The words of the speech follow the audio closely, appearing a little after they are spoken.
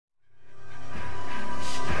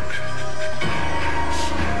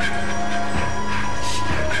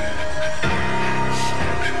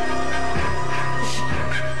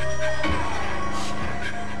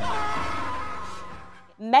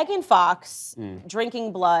Megan Fox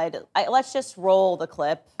drinking blood. Let's just roll the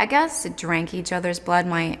clip. I guess drank each other's blood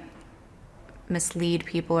might mislead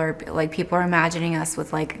people, or like people are imagining us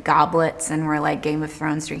with like goblets and we're like Game of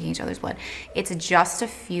Thrones drinking each other's blood. It's just a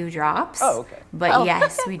few drops. Oh, okay. But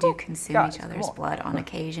yes, we do consume each other's blood on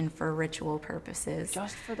occasion for ritual purposes.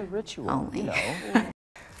 Just for the ritual, only. you know.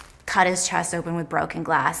 Cut his chest open with broken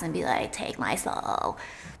glass and be like, take my soul.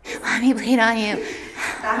 Let me bleed on you.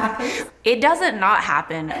 That happens? It doesn't not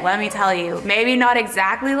happen, let me tell you. Maybe not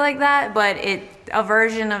exactly like that, but a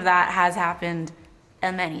version of that has happened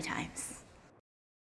many times.